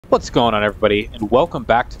What's going on, everybody, and welcome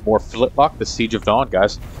back to more Flintlock, the Siege of Dawn,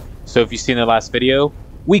 guys. So if you've seen the last video,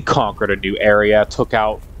 we conquered a new area, took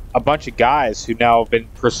out a bunch of guys who now have been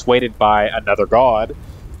persuaded by another god,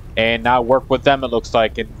 and now work with them, it looks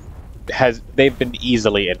like, and they've been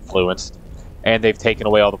easily influenced, and they've taken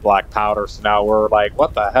away all the black powder, so now we're like,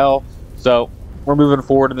 what the hell? So we're moving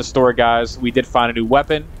forward in the story, guys. We did find a new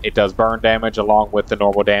weapon. It does burn damage along with the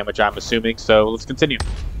normal damage, I'm assuming, so let's continue.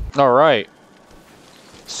 Alright.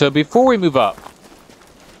 So before we move up,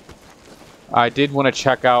 I did want to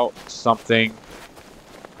check out something.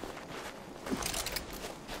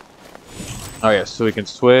 Oh yeah, so we can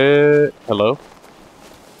switch. Hello?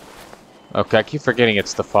 Okay, I keep forgetting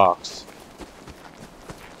it's the fox.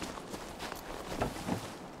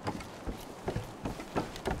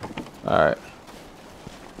 Alright.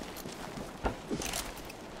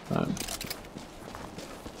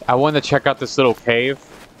 I wanted to check out this little cave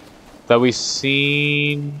that we've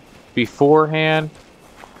seen beforehand.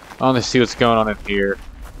 I want to see what's going on in here.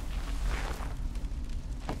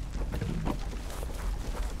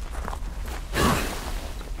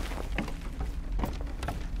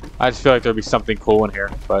 I just feel like there'd be something cool in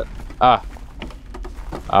here, but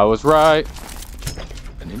I was right.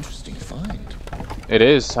 An interesting find. It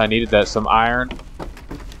is. I needed that. Some iron.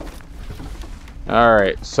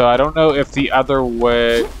 Alright, so I don't know if the other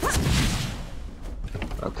way...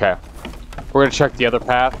 Okay. We're gonna check the other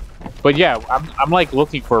path. But yeah, I'm like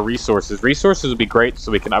looking for resources. Resources would be great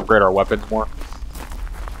so we can upgrade our weapons more.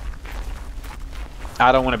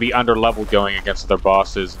 I don't want to be under leveled going against other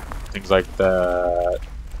bosses, things like that.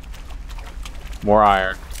 More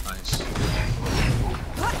iron. Nice.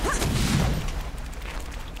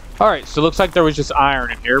 Alright, so it looks like there was just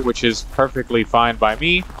iron in here, which is perfectly fine by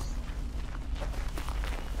me.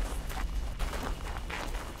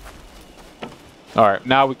 Alright,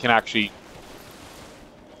 now we can actually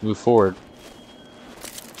move forward.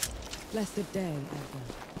 Blessed day,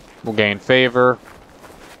 We'll gain favor.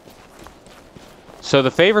 So the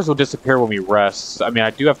favors will disappear when we rest. I mean, I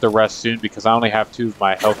do have to rest soon because I only have 2 of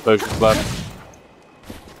my health potions left.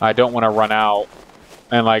 I don't want to run out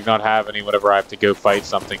and like not have any whenever I have to go fight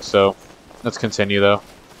something. So let's continue though.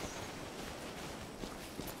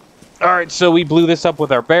 Alright, so we blew this up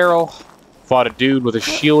with our barrel. Fought a dude with a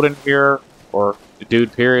shield in here. Or the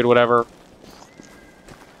dude, period, whatever.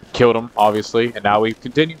 Killed him, obviously, and now we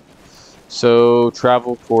continue. So,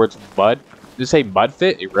 travel towards mud. Did it say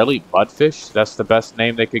mudfish? Really? Mudfish? That's the best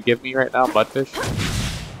name they could give me right now? Mudfish?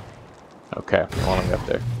 Okay, well, let me up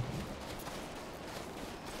there.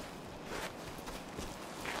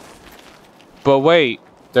 But wait,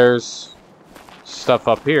 there's stuff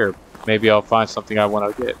up here. Maybe I'll find something I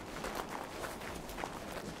want to get.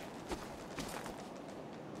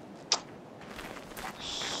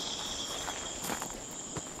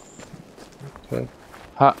 Okay.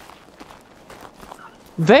 Huh.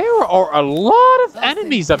 There are a lot of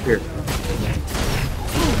enemies up here.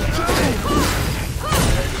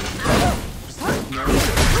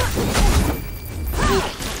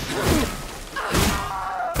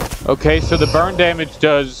 Okay, so the burn damage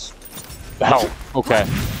does help. Okay.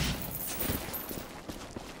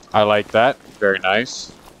 I like that. Very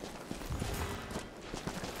nice.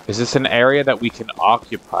 Is this an area that we can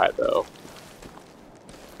occupy, though?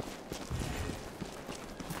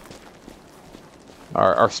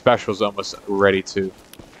 Our special's almost ready to.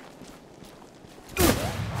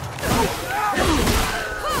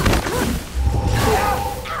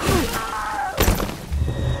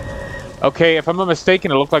 Okay, if I'm not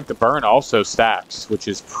mistaken, it looked like the burn also stacks, which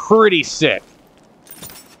is pretty sick.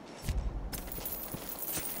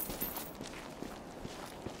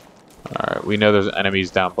 Alright, we know there's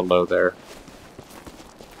enemies down below there.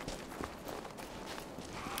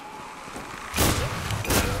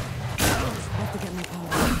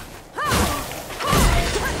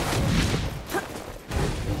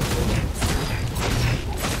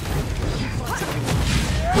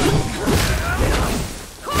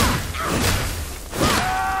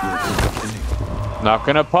 Not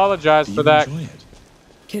gonna apologize for that.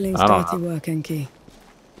 Killing's dirty work, Enki.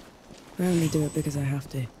 I only do it because I have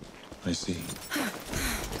to. I see.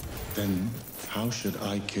 Then how should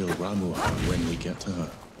I kill Ramuha when we get to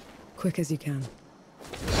her? Quick as you can.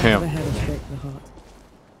 Damn. The head is straight to the heart.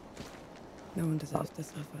 No one deserves to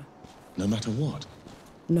suffer. No matter what?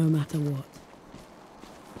 No matter what.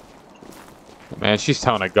 Man, she's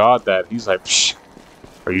telling a god that. He's like, psh,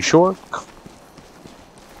 are you sure?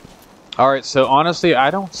 Alright, so honestly,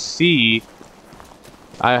 I don't see...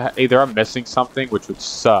 Either I'm missing something, which would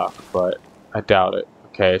suck, but I doubt it.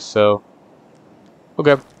 Okay, so...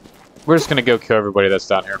 Okay. We're just gonna go kill everybody that's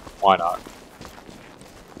down here. Why not?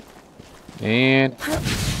 And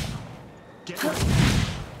Get ready.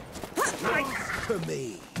 For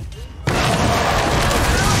me.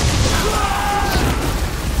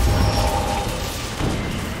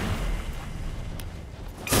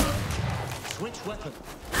 Switch weapon.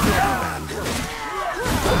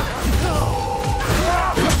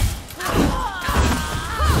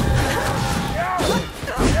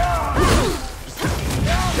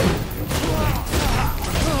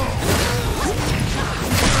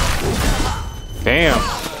 damn.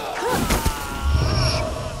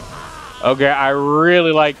 Okay, I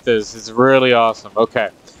really like this. It's really awesome. Okay.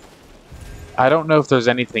 I don't know if there's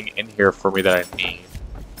anything in here for me that I need.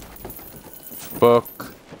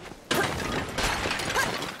 Book.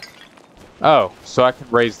 Oh, so I can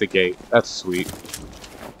raise the gate. That's sweet.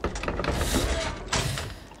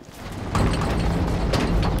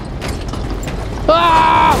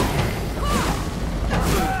 Ah!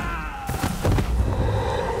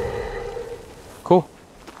 Cool.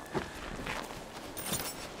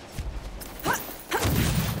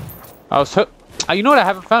 Oh, so you know what I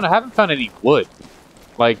haven't found? I haven't found any wood.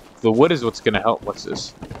 Like, the wood is what's gonna help. What's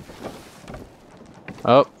this?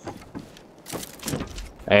 Oh.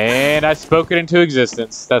 And I spoke it into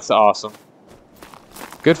existence. That's awesome.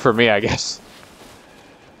 Good for me, I guess.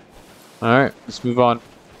 Alright, let's move on.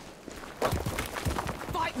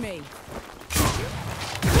 Fight me!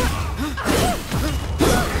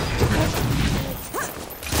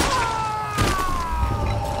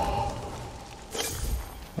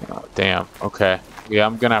 Oh, damn, okay. Yeah,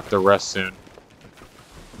 I'm gonna have to rest soon.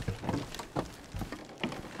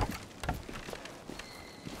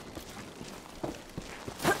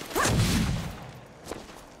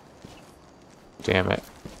 Damn it.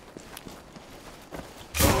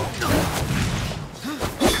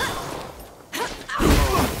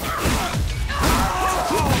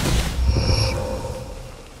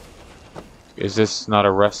 Is this not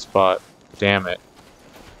a rest spot? Damn it.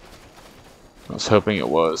 I was hoping it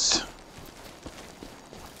was.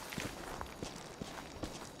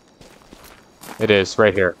 It is,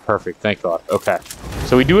 right here. Perfect, thank God. Okay.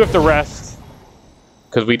 So we do have to rest,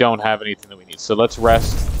 because we don't have anything that we need. So let's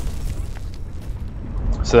rest,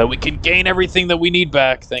 so that we can gain everything that we need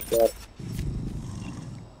back, thank God.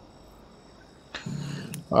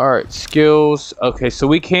 Alright, skills. Okay, so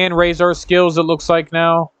we can raise our skills, it looks like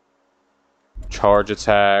now. Charge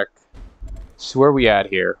attack. So where are we at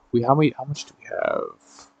here? How much do we have?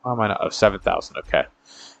 How am I not? Oh, 7,000. Okay.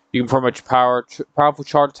 You can perform a powerful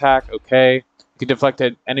charge attack. Okay. You can deflect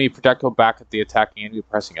an enemy projectile back at the attacking enemy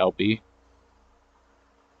pressing LB.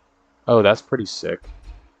 Oh, that's pretty sick.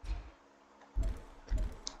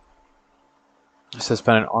 It says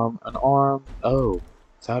spend an arm. Oh,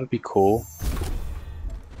 that would be cool.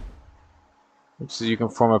 So you can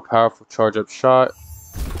form a powerful charge up shot.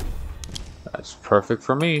 That's perfect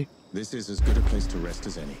for me. This is as good a place to rest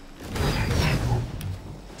as any.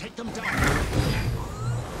 Take them down.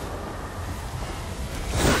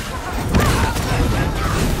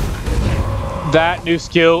 That new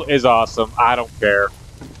skill is awesome. I don't care.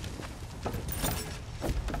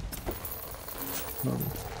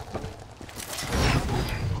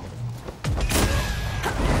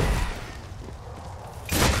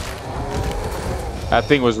 That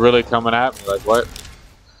thing was really coming at me. Like, what?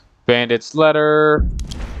 Bandit's letter.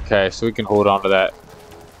 Okay, so we can hold on to that.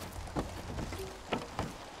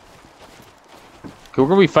 Okay, we're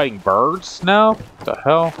gonna be fighting birds now? What the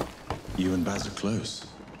hell? You and Baz are close.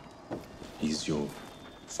 He's your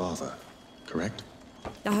father, correct?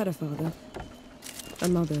 I had a father. A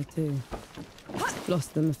mother, too.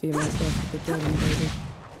 Lost them a few months after the German baby.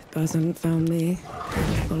 If Baz hadn't found me,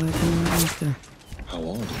 I'd followed him right after. How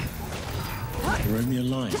odd. You're only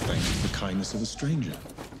alive thanks to the kindness of a stranger.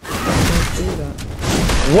 Don't do that.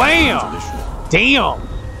 Wham! Damn!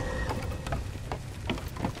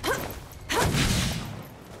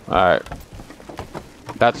 Alright.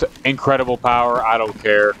 That's incredible power. I don't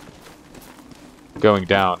care. Going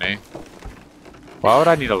down, eh? Why would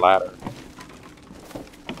I need a ladder?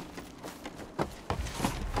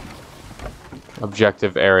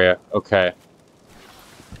 Objective area. Okay.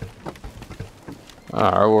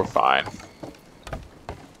 Alright, we're fine.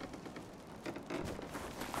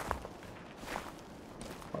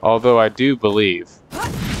 Although I do believe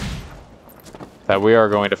that we are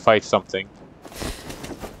going to fight something.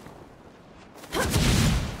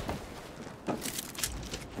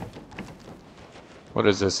 What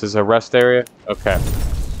is this? Is this a rest area? Okay.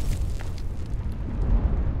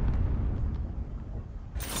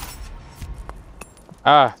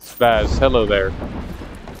 Ah, Spaz. Hello there.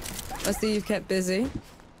 I see you've kept busy.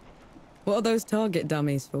 What are those target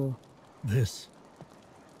dummies for? This.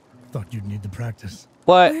 Thought you'd need the practice.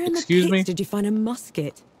 What? Where in the Excuse pigs me? did you find a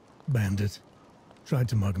musket? Bandit. Tried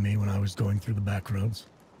to mug me when I was going through the back roads.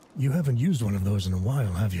 You haven't used one of those in a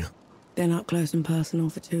while, have you? Been up close and personal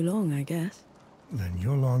for too long, I guess. Then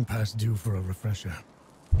you're long past due for a refresher.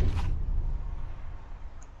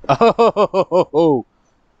 Oh,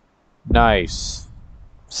 nice.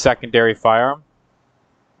 Secondary firearm.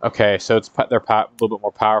 Okay, so it's they're a little bit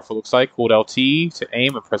more powerful. Looks like hold LT to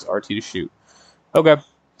aim and press RT to shoot. Okay,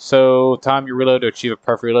 so time you reload to achieve a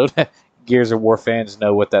perfect reload. Gears of War fans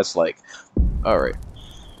know what that's like. All right.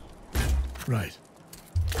 Right.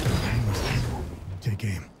 Take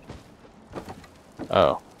aim.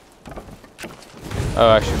 Oh. Oh,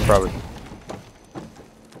 I should probably.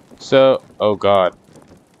 So, oh god.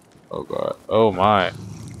 Oh god. Oh my.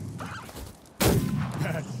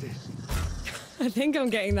 That's it. I think I'm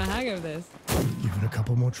getting the hang of this. Give it a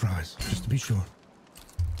couple more tries, just to be sure.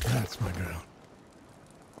 That's my girl.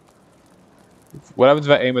 What happens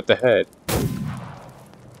if I aim at the head?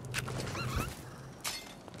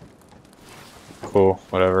 Cool,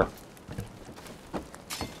 whatever.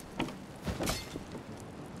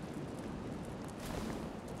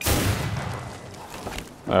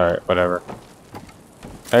 Alright, whatever.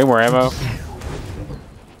 Any more ammo?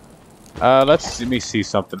 Let me see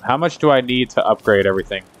something. How much do I need to upgrade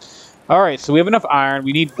everything? Alright, so we have enough iron.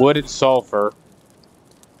 We need wood and sulfur.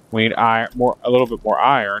 We need iron, a little bit more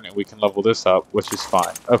iron, and we can level this up, which is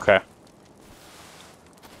fine. Okay.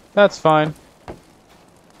 That's fine.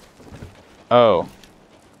 Oh.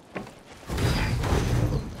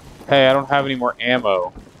 Hey, I don't have any more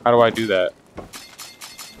ammo. How do I do that?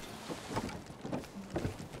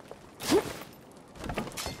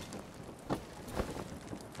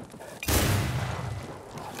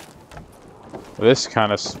 This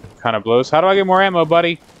kind of blows. How do I get more ammo,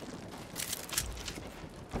 buddy?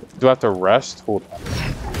 Do I have to rest? Hold on.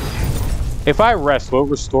 If I rest, will it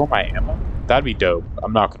restore my ammo? That'd be dope.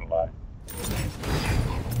 I'm not gonna lie.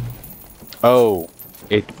 Oh,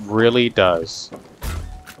 it really does.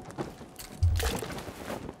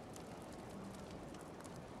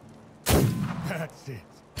 That's it.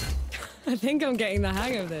 I think I'm getting the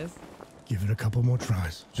hang of this. Give it a couple more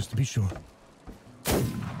tries, just to be sure.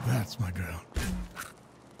 That's my girl.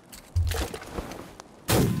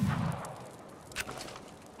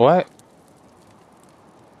 What?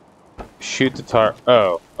 Shoot the tar.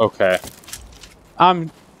 Oh, okay.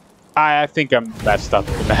 I think I'm messed up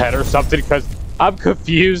in the head or something because I'm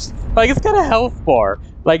confused. Like, it's got a health bar.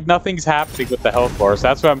 Like, nothing's happening with the health bars.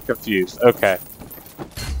 That's why I'm confused. Okay.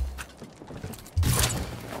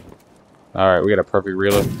 Alright, we got a perfect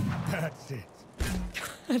reload. That's it.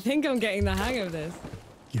 I think I'm getting the hang of this.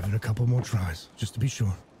 Give it a couple more tries, just to be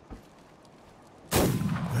sure.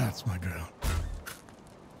 That's my girl.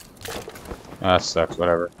 That sucks,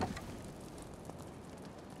 whatever.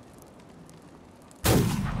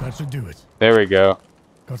 That should do it. There we go.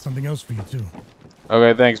 Got something else for you, too.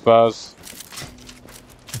 Okay, thanks, Buzz.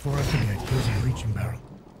 Before I forget, here's a breaching barrel.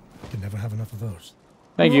 Can never have enough of those.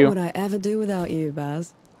 Thank What you. would I ever do without you,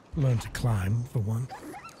 Baz? Learn to climb, for one.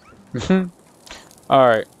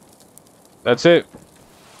 Alright. That's it.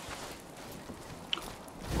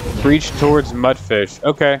 Breach towards mudfish.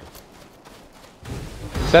 Okay.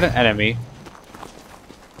 Is that an enemy?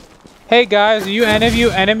 Hey guys, are you any of you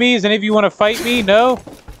enemies? Any of you want to fight me? No?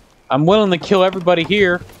 I'm willing to kill everybody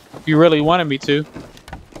here if you really wanted me to.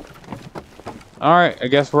 Alright, I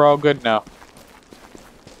guess we're all good now.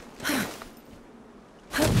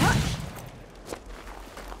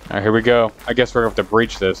 Alright, here we go. I guess we're going to have to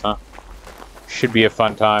breach this, huh? Should be a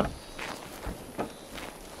fun time.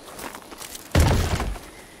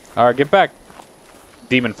 Alright, get back.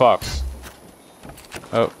 Demon Fox.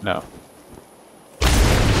 Oh, no.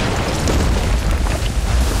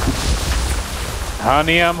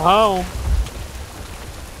 Honey, I'm home.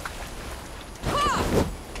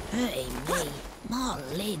 Hey, me. My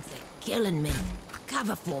legs are killing me.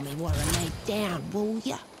 Cover for me while I lay down, will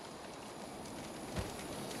ya?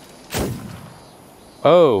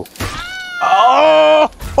 Oh.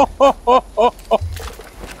 Oh!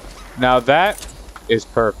 Now that is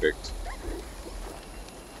perfect.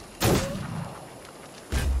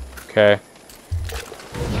 Okay.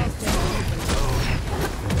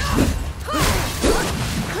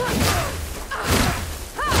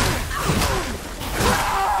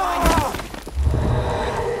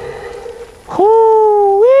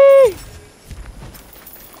 Whoo-wee!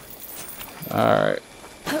 All right.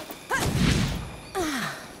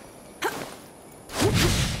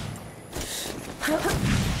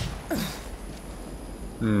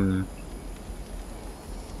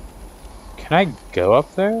 Can I go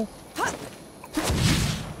up there?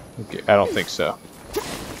 Okay, I don't think so.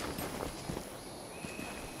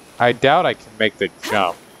 I doubt I can make the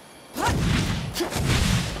jump.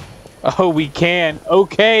 Oh, we can.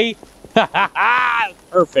 Okay.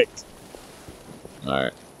 Perfect. All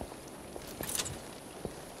right.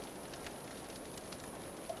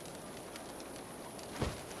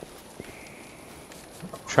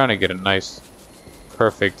 I'm trying to get a nice,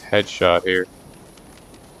 perfect headshot here.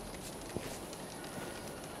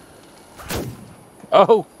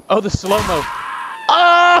 Oh, the slow-mo.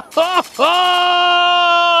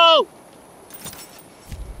 Oh!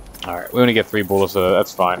 All right, we only get 3 bullets, so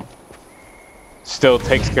that's fine. Still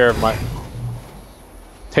takes care of my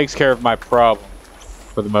problem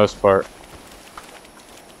for the most part.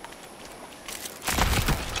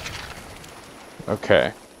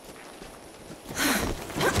 Okay.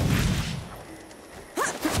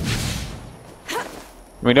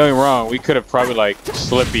 I mean, don't get me wrong, we could have probably like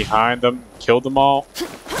slipped behind them, killed them all,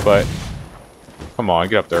 but come on,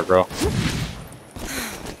 get up there, girl.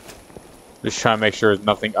 Just trying to make sure there's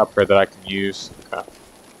nothing up here that I can use. Okay.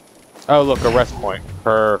 Oh, look, a rest point.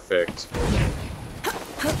 Perfect.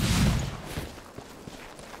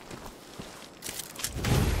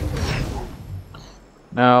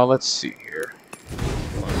 Now, let's see here.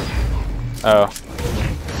 Oh.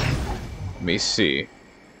 Let me see.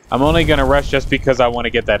 I'm only going to rush just because I want to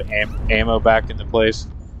get that ammo back into place.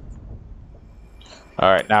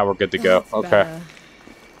 Alright, now we're good to go. Okay.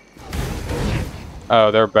 Oh,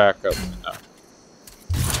 they're back up. No.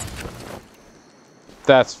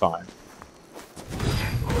 That's fine.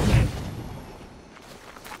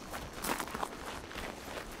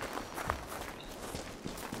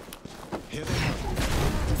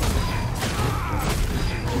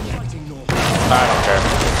 I don't care.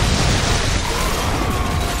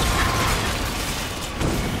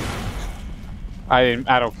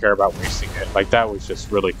 I don't care about wasting it. Like, that was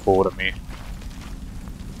just really cool to me.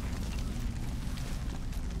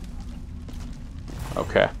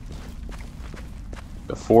 Okay.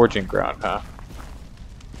 The forging ground, huh?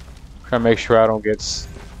 Try to make sure I don't get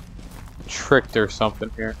tricked or something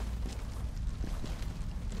here.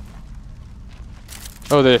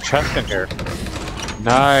 Oh, there's a chest in here.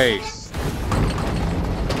 Nice.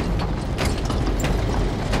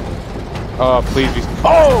 Oh, please be.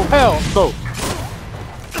 Oh, hell no.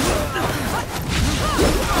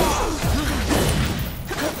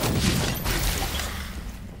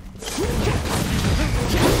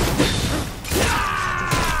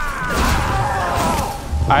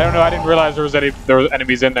 I don't know. I didn't realize there was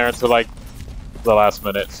enemies in there until like the last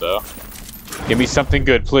minute. So, give me something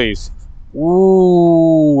good, please.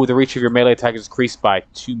 Ooh, the reach of your melee attack is increased by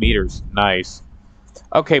 2 meters. Nice.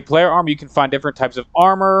 Okay, player armor. You can find different types of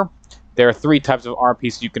armor. There are 3 types of armor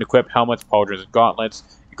pieces you can equip: helmets, pauldrons, and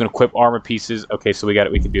gauntlets. You can equip armor pieces. Okay, so we got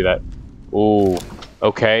it. We can do that. Ooh.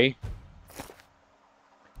 Okay.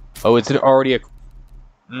 Oh, is it already a?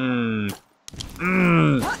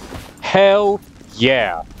 Hell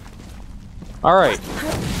yeah. All right.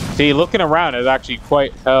 See, looking around is actually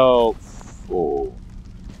quite helpful.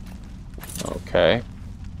 Okay.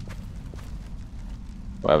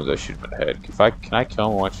 What happens if I shoot him in the head? Can I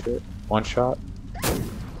kill him one shot?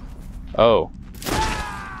 Oh.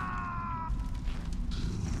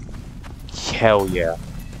 Hell yeah.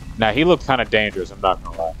 Now he looked kind of dangerous, I'm not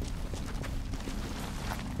gonna lie.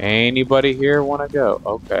 Anybody here wanna go?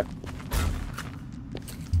 Okay.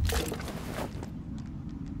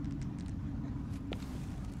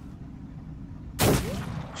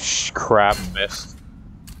 Shh, crap, missed.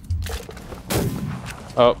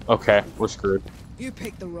 Oh, okay, we're screwed. You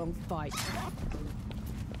picked the wrong fight.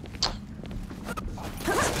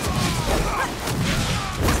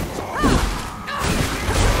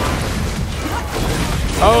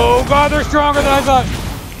 Oh god, they're stronger than I thought!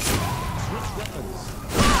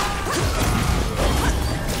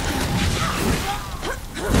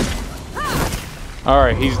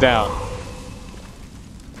 Alright, he's down.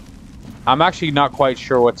 I'm actually not quite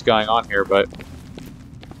sure what's going on here, but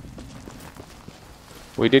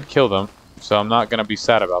we did kill them, so I'm not gonna be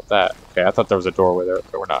sad about that. Okay, I thought there was a doorway there,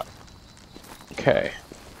 but we're not. Okay.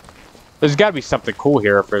 There's gotta be something cool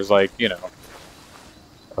here if there's like, you know.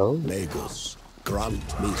 Oh. Magus, grant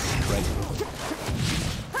me strength.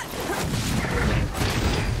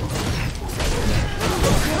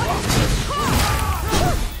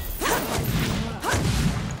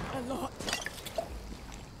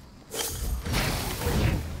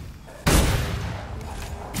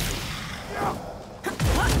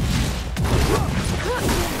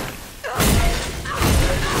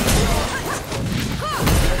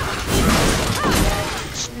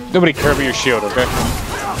 Nobody care about your shield, okay?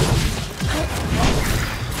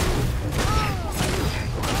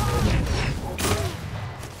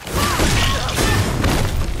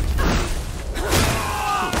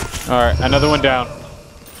 Alright, another one down.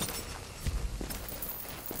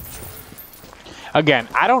 Again,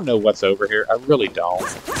 I don't know what's over here. I really don't.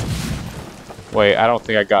 Wait, I don't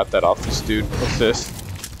think I got that off this dude. What's this?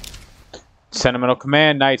 Sentimental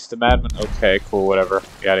command, Knights, the Madman. Okay, cool, whatever.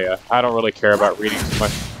 Yada yada. I don't really care about reading too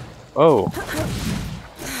much. Oh.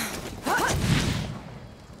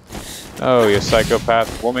 Oh, you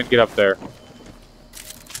psychopath. Woman, get up there.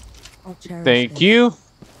 Thank you.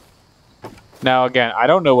 Now, again, I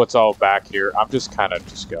don't know what's all back here. I'm just kind of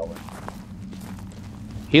just going.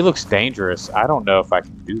 He looks dangerous. I don't know if I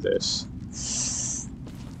can do this.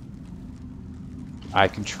 I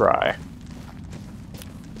can try.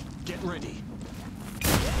 Get ready.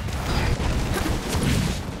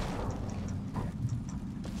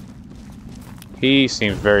 He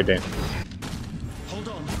seems very dangerous. Hold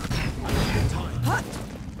on.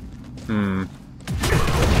 Time.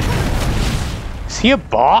 Is he a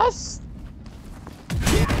boss?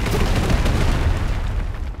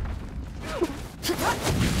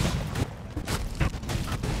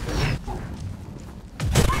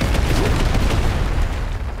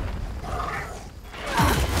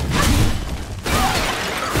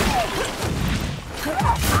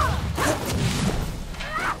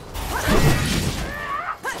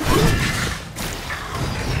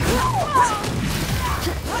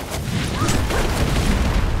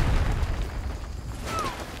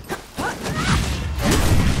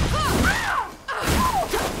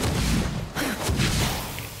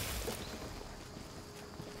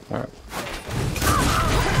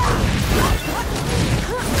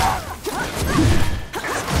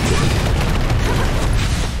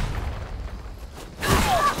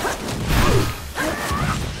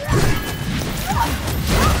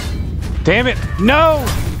 Damn it! No!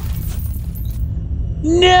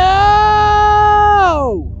 No!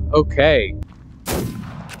 Okay.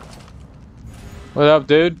 What up,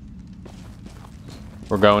 dude?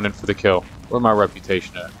 We're going in for the kill. Where's my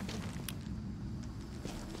reputation at?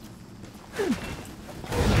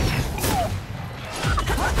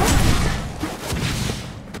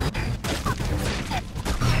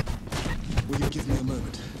 Will you give me a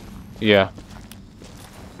moment? Yeah.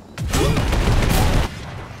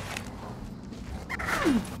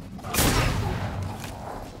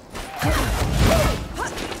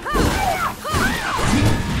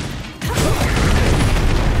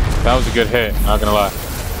 That was a good hit, not gonna lie.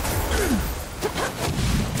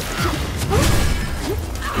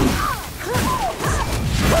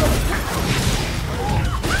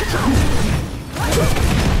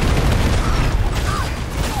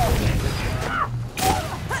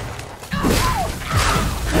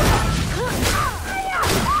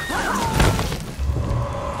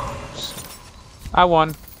 I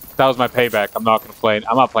won. That was my payback. I'm not gonna play.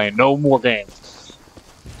 I'm not playing no more games.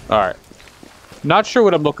 All right. Not sure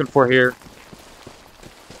what I'm looking for here.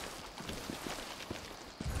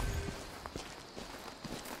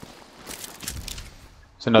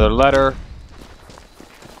 It's another letter.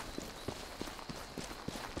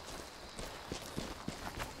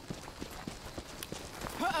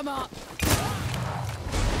 Put 'em up.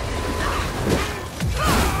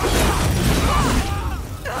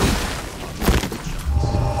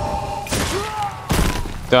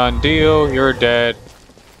 Done deal. You're dead.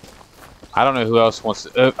 I don't know who else wants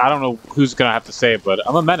to... I don't know who's going to have to say it, but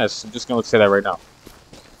I'm a menace. I'm just going to say that right now.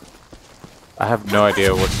 I have no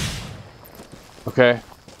idea what's... Okay.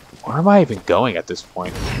 Where am I even going at this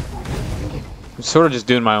point? I'm sort of just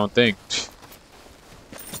doing my own thing.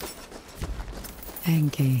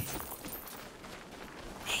 Enki.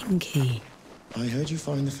 Enki. I heard you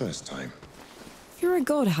fine the first time. If you're a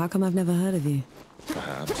god, how come I've never heard of you?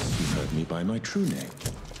 Perhaps you've heard me by my true name,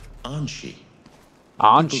 Anshi. People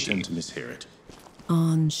Anshi. tend to mishear it.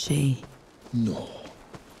 Anshi. No.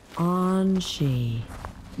 Anshi.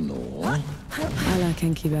 No. I like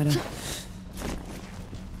Enki better.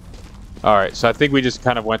 Alright, so I think we just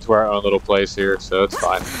kind of went to our own little place here, so it's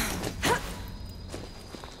fine.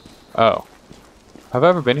 Oh. Have I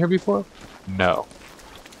ever been here before? No.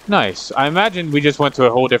 Nice. I imagine we just went to a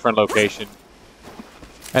whole different location.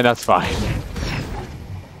 And that's fine.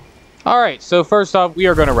 Alright, so first off, we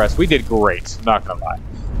are going to rest. We did great, not going to lie.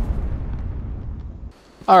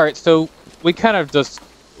 Alright, so we kind of just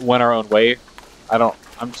went our own way.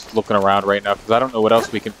 I'm just looking around right now because I don't know what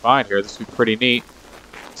else we can find here. This would be pretty neat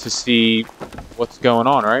to see what's going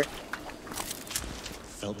on, right?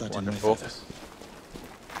 Felt that Wonderful. in my feathers.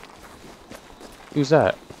 Who's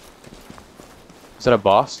that? Is that a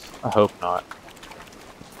boss? I hope not.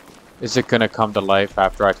 Is it going to come to life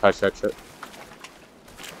after I touch that shit?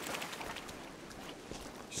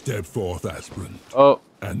 Step forth, aspirant, Oh.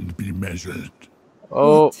 and be measured.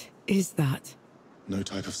 Oh. What is that? No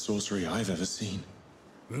type of sorcery I've ever seen.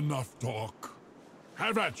 Enough talk.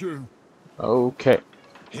 Have at you. Okay.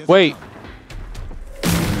 Here they Wait.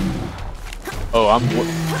 come. Oh, I'm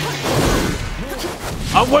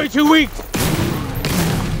way too weak.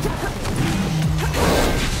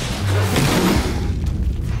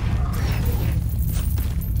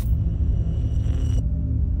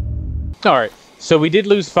 All right. So we did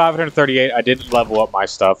lose 538. I didn't level up my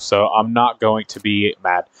stuff, so I'm not going to be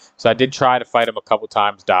mad. So I did try to fight him a couple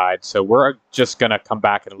times, died. So we're just going to come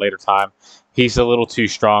back at a later time. He's a little too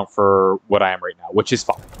strong for what I am right now, which is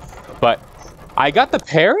fine. But I got the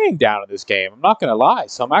parrying down in this game. I'm not going to lie.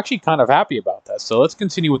 So I'm actually kind of happy about that. So let's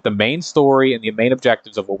continue with the main story and the main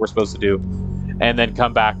objectives of what we're supposed to do. And then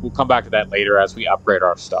come back. We'll come back to that later as we upgrade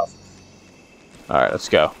our stuff. All right, let's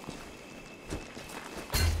go.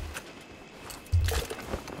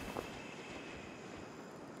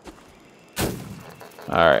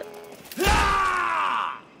 All right.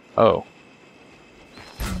 Oh.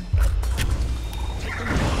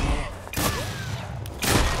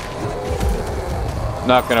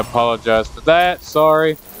 Not gonna apologize for that.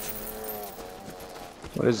 Sorry.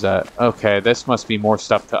 What is that? Okay, this must be more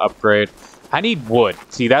stuff to upgrade. I need wood.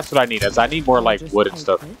 See, that's what I need. I need more like wood and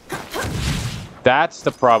stuff. That's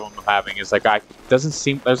the problem I'm having. Is like there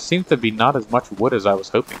seems to be not as much wood as I was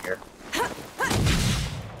hoping here.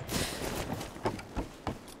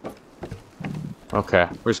 Okay,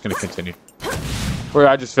 we're just gonna continue.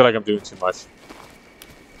 I just feel like I'm doing too much.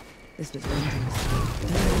 This was dangerous.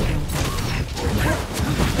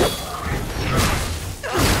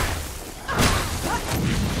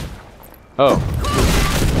 Oh.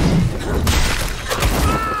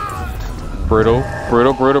 Brutal,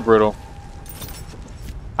 brutal, brutal, brutal.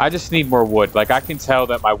 I just need more wood. Like, I can tell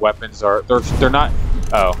that my weapons are... They're not...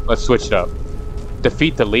 Oh, let's switch it up.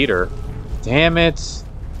 Defeat the leader. Damn it.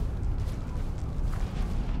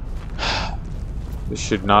 This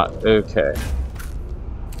should not... Okay.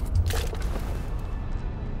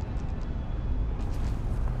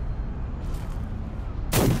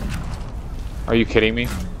 Are you kidding me?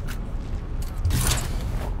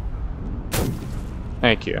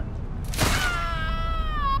 Thank you.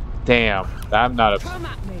 Damn. I'm not a...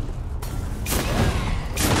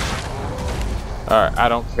 Alright, I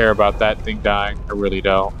don't care about that thing dying. I really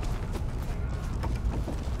don't.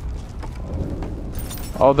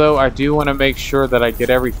 Although, I do want to make sure that I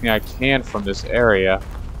get everything I can from this area.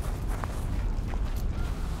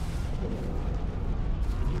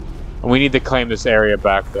 And we need to claim this area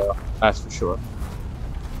back, though. That's for sure.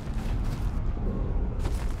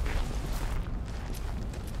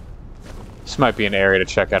 This might be an area to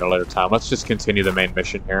check out a later time. Let's just continue the main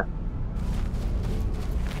mission here.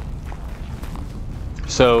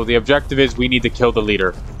 So, the objective is we need to kill the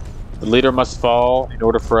leader. The leader must fall in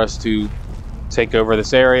order for us to take over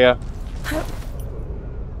this area.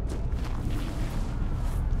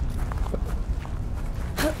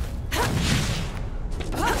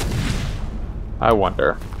 I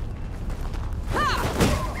wonder.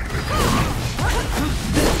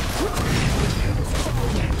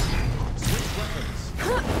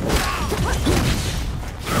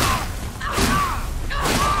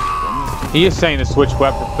 He is saying to switch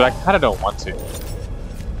weapons, but I kind of don't want to.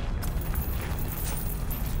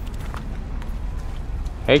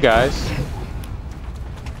 Hey guys.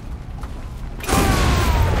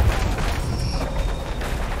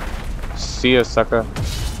 See ya, sucker.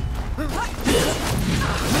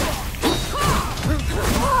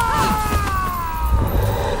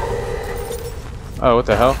 Oh, what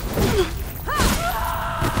the hell?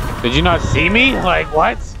 Did you not see me? Like,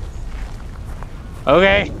 what?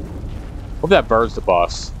 Okay. Hope that bird's the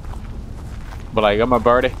boss. But like, I'm a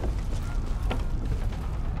birdie.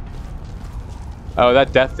 Oh,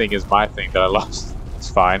 that death thing is my thing that I lost. It's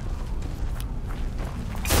fine.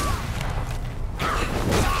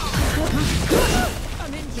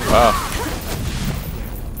 Wow.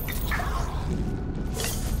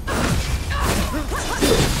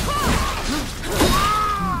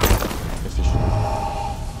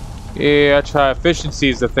 Yeah, I try. Efficiency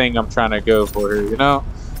is the thing I'm trying to go for here, you know?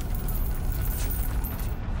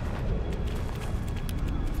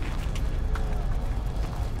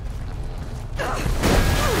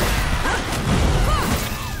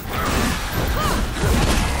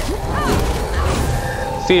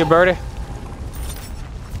 See you, birdie.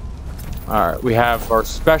 Alright, we have our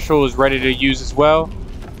special is ready to use as well.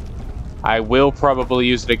 I will probably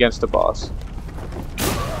use it against the boss.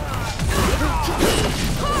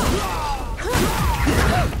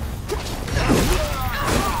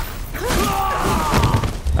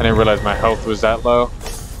 I didn't realize my health was that low.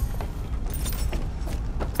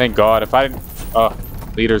 Thank God. If I didn't... Oh,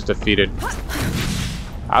 leader's defeated.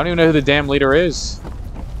 I don't even know who the damn leader is.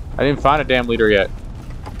 I didn't find a damn leader yet.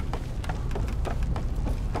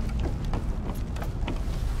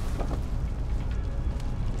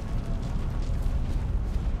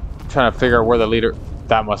 I'm trying to figure out where the leader...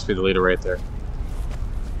 That must be the leader right there.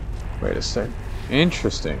 Wait a sec.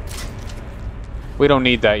 Interesting. We don't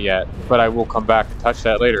need that yet, but I will come back and touch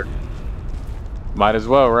that later. Might as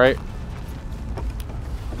well, right?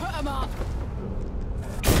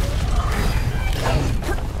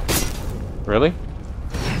 Really?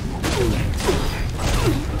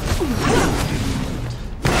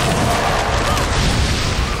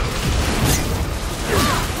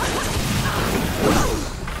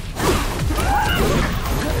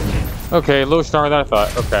 Okay, a little stronger than I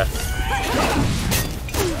thought. Okay.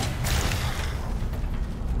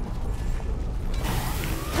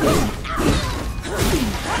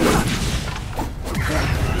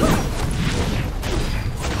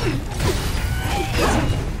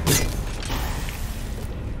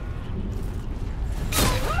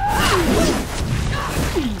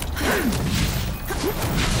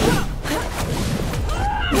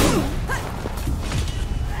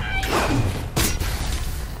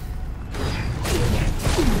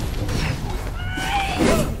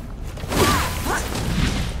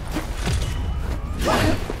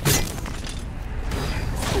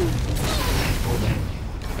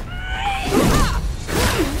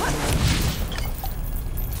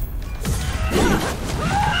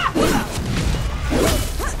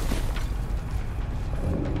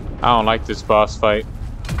 I don't like this boss fight.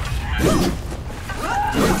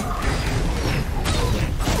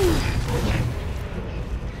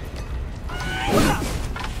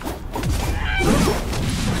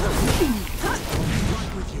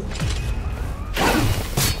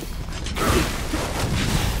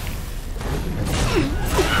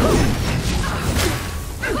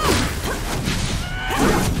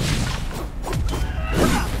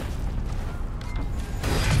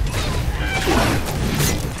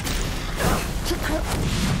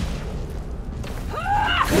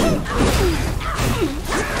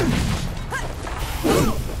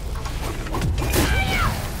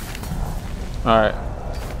 All right.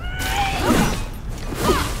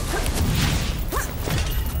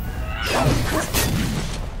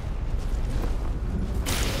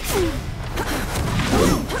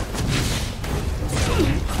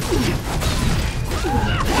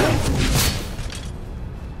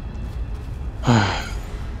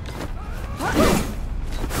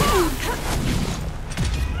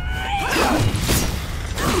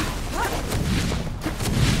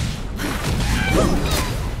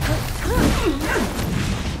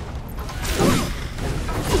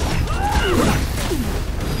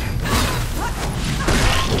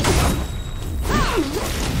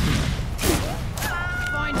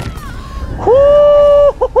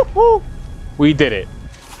 We did it.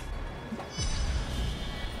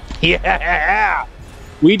 Yeah!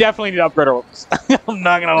 We definitely need to upgrade our weapons. I'm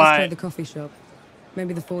not gonna Let's lie. try the coffee shop.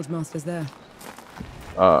 Maybe the Forge Master's there.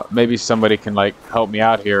 Maybe somebody can, like, help me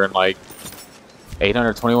out here and, like,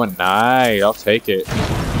 821. Nice, I'll take it.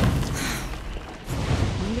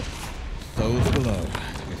 Souls below.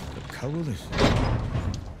 It's the coalition.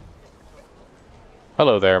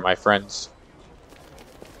 Hello there, my friends.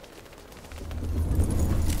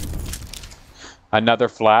 Another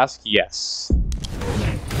flask? Yes.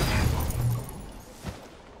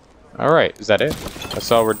 Alright, is that it?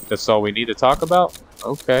 That's all we need to talk about?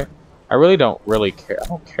 Okay. I really don't care. I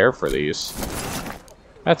don't care for these.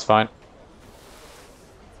 That's fine.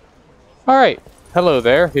 Alright. Hello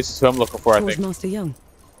there. This is who I'm looking for, I Forge think. Master Young.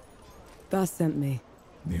 Bass sent me.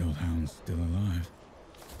 The old hound's still alive.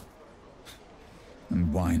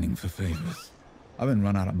 And whining for favors. I've been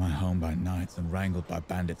run out of my home by nights and wrangled by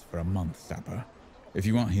bandits for a month, Sapper. If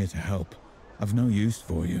you aren't here to help, I've no use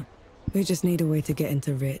for you. We just need a way to get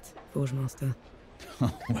into Rit, Forge Master.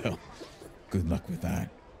 Well, good luck with that.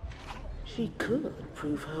 She could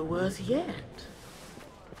prove her worth yet.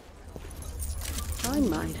 I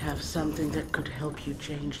might have something that could help you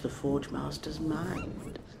change the Forge Master's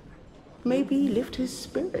mind. Maybe lift his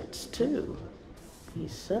spirits, too. He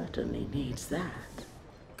certainly needs that.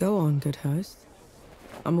 Go on, good host.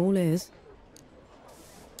 I'm all ears.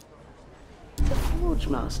 The Forge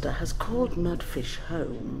Master has called Mudfish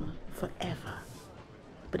home forever.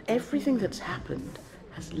 But everything that's happened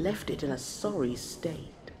has left it in a sorry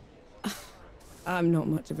state. I'm not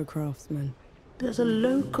much of a craftsman. There's a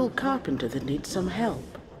local carpenter that needs some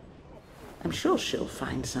help. I'm sure she'll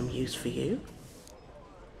find some use for you.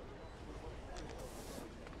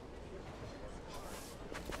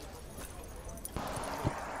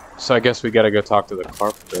 So I guess we gotta go talk to the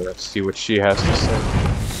carpenter. Let's see what she has to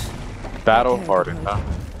say. Battle hardened, huh?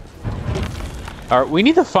 Alright, we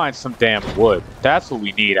need to find some damn wood. That's what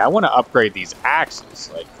we need. I want to upgrade these axes.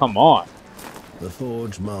 Like, come on. The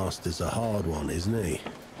Forge Master's a hard one, isn't he?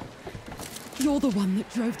 You're the one that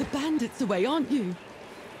drove the bandits away, aren't you?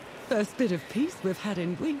 First bit of peace we've had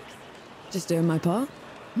in weeks. Just doing my part?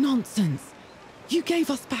 Nonsense. You gave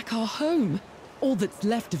us back our home. All that's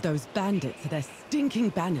left of those bandits are their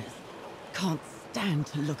stinking banners. Can't stand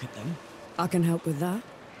to look at them. I can help with that.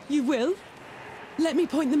 You will? Let me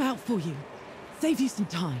point them out for you. Save you some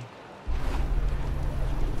time.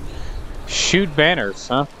 Shoot banners,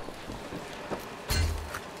 huh?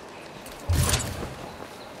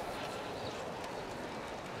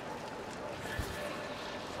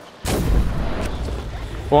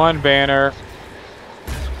 One banner.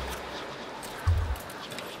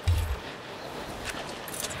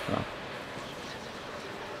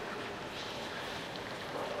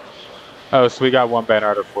 Oh, so we got one banner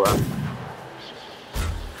out of 4. Did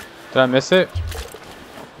I miss it?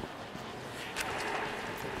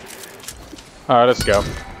 Alright, let's go.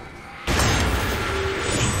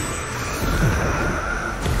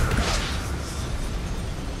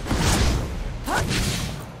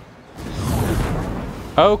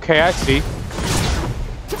 Okay, I see.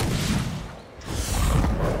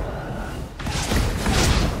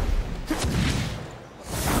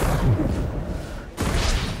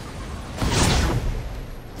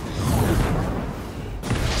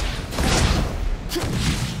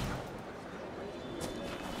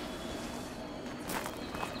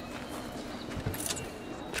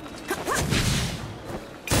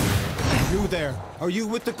 You there? Are you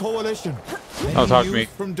with the Coalition? Don't talk to me.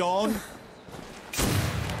 From Dawn?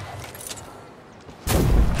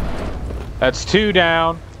 That's 2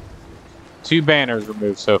 down. 2 banners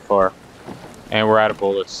removed so far. And we're out of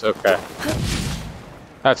bullets. Okay.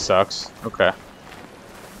 That sucks. Okay.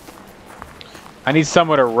 I need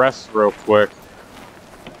somewhere to rest real quick.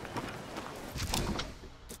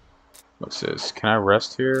 What's this? Can I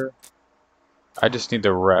rest here? I just need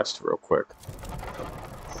to rest real quick.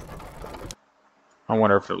 I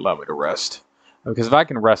wonder if it'll allow me to rest. Because if I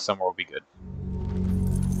can rest somewhere, we'll be good.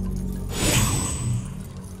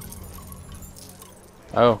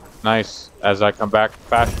 Oh, nice. As I come back,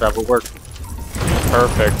 fast travel works.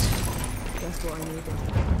 Perfect. That's what I needed.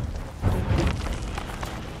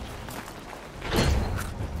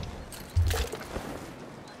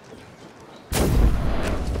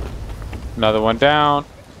 Another one down.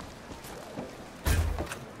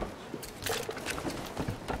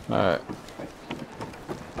 Alright.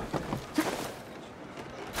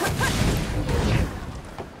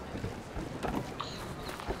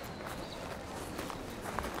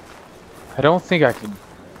 I don't think I can.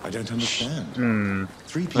 I don't understand.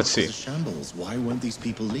 3 people Let's see. is a shambles. Why won't these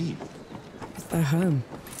people leave? It's their home.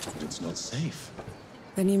 But it's not safe.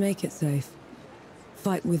 Then you make it safe.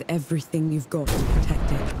 Fight with everything you've got to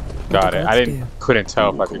protect it. Got it. I couldn't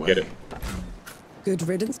tell if I could get it. Good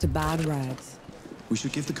riddance to bad rags. We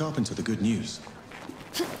should give the carpenter the good news.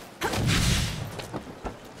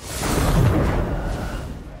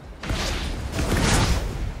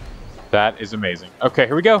 That is amazing. Okay,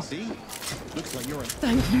 here we go. See? Looks like you're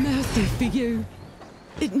Thank mercy for you.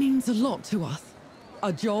 It means a lot to us.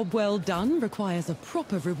 A job well done requires a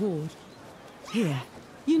proper reward. Here,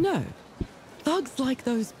 you know, thugs like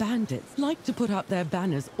those bandits like to put up their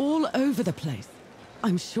banners all over the place.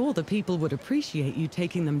 I'm sure the people would appreciate you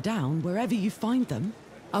taking them down wherever you find them.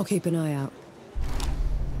 I'll keep an eye out.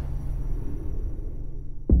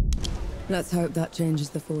 Let's hope that changes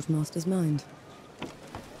the Forge Master's mind.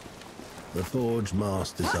 The Forge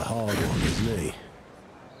Master's a hard one, isn't he?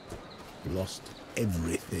 Lost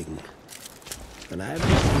everything. And I haven't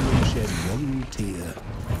even shed one tear.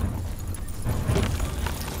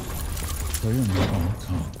 So you're not all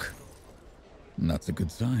talk. And that's a good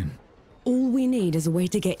sign. All we need is a way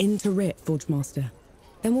to get into Rit, Forge Master.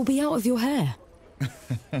 Then we'll be out of your hair.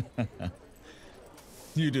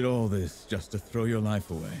 You did all this just to throw your life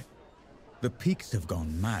away. The Peaks have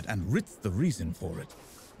gone mad, and Rit's the reason for it.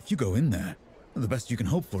 If you go in there, the best you can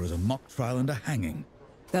hope for is a mock trial and a hanging.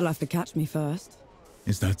 They'll have to catch me first.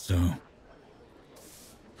 Is that so?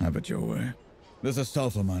 Have it your way. There's a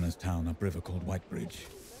sulfur miner's town upriver called Whitebridge.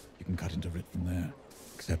 You can cut into Rit from there.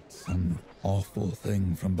 Except some awful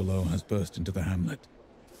thing from below has burst into the hamlet.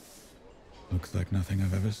 Looks like nothing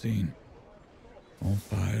I've ever seen. All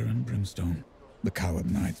fire and brimstone. The coward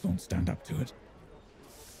knights won't stand up to it.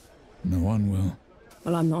 No one will.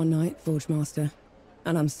 Well, I'm not a knight, Forge Master.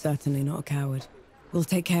 And I'm certainly not a coward. We'll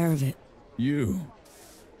take care of it. You?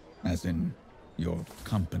 As in, your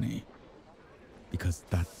company. Because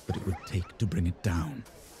that's what it would take to bring it down.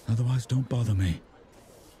 Otherwise, don't bother me.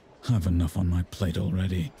 I've enough on my plate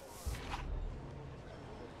already.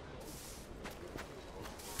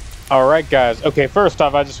 Alright guys, okay, first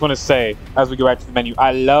off I just want to say, as we go back to the menu,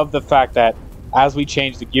 I love the fact that as we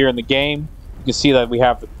change the gear in the game, you can see that we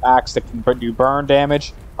have the axe that can do burn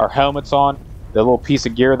damage, our helmet's on, the little piece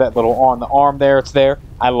of gear, that little on the arm there, it's there.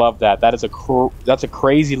 I love that. That is that's a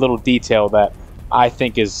crazy little detail that I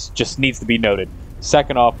think just needs to be noted.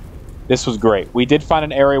 Second off, this was great. We did find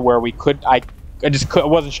an area where we could, I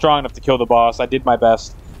wasn't strong enough to kill the boss. I did my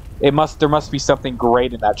best. There must be something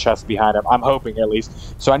great in that chest behind him. I'm hoping, at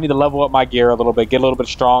least. So I need to level up my gear a little bit, get a little bit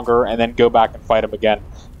stronger, and then go back and fight him again.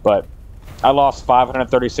 But I lost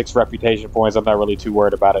 536 reputation points. I'm not really too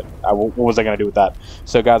worried about it. What was I going to do with that?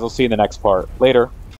 So, guys, I'll see you in the next part. Later.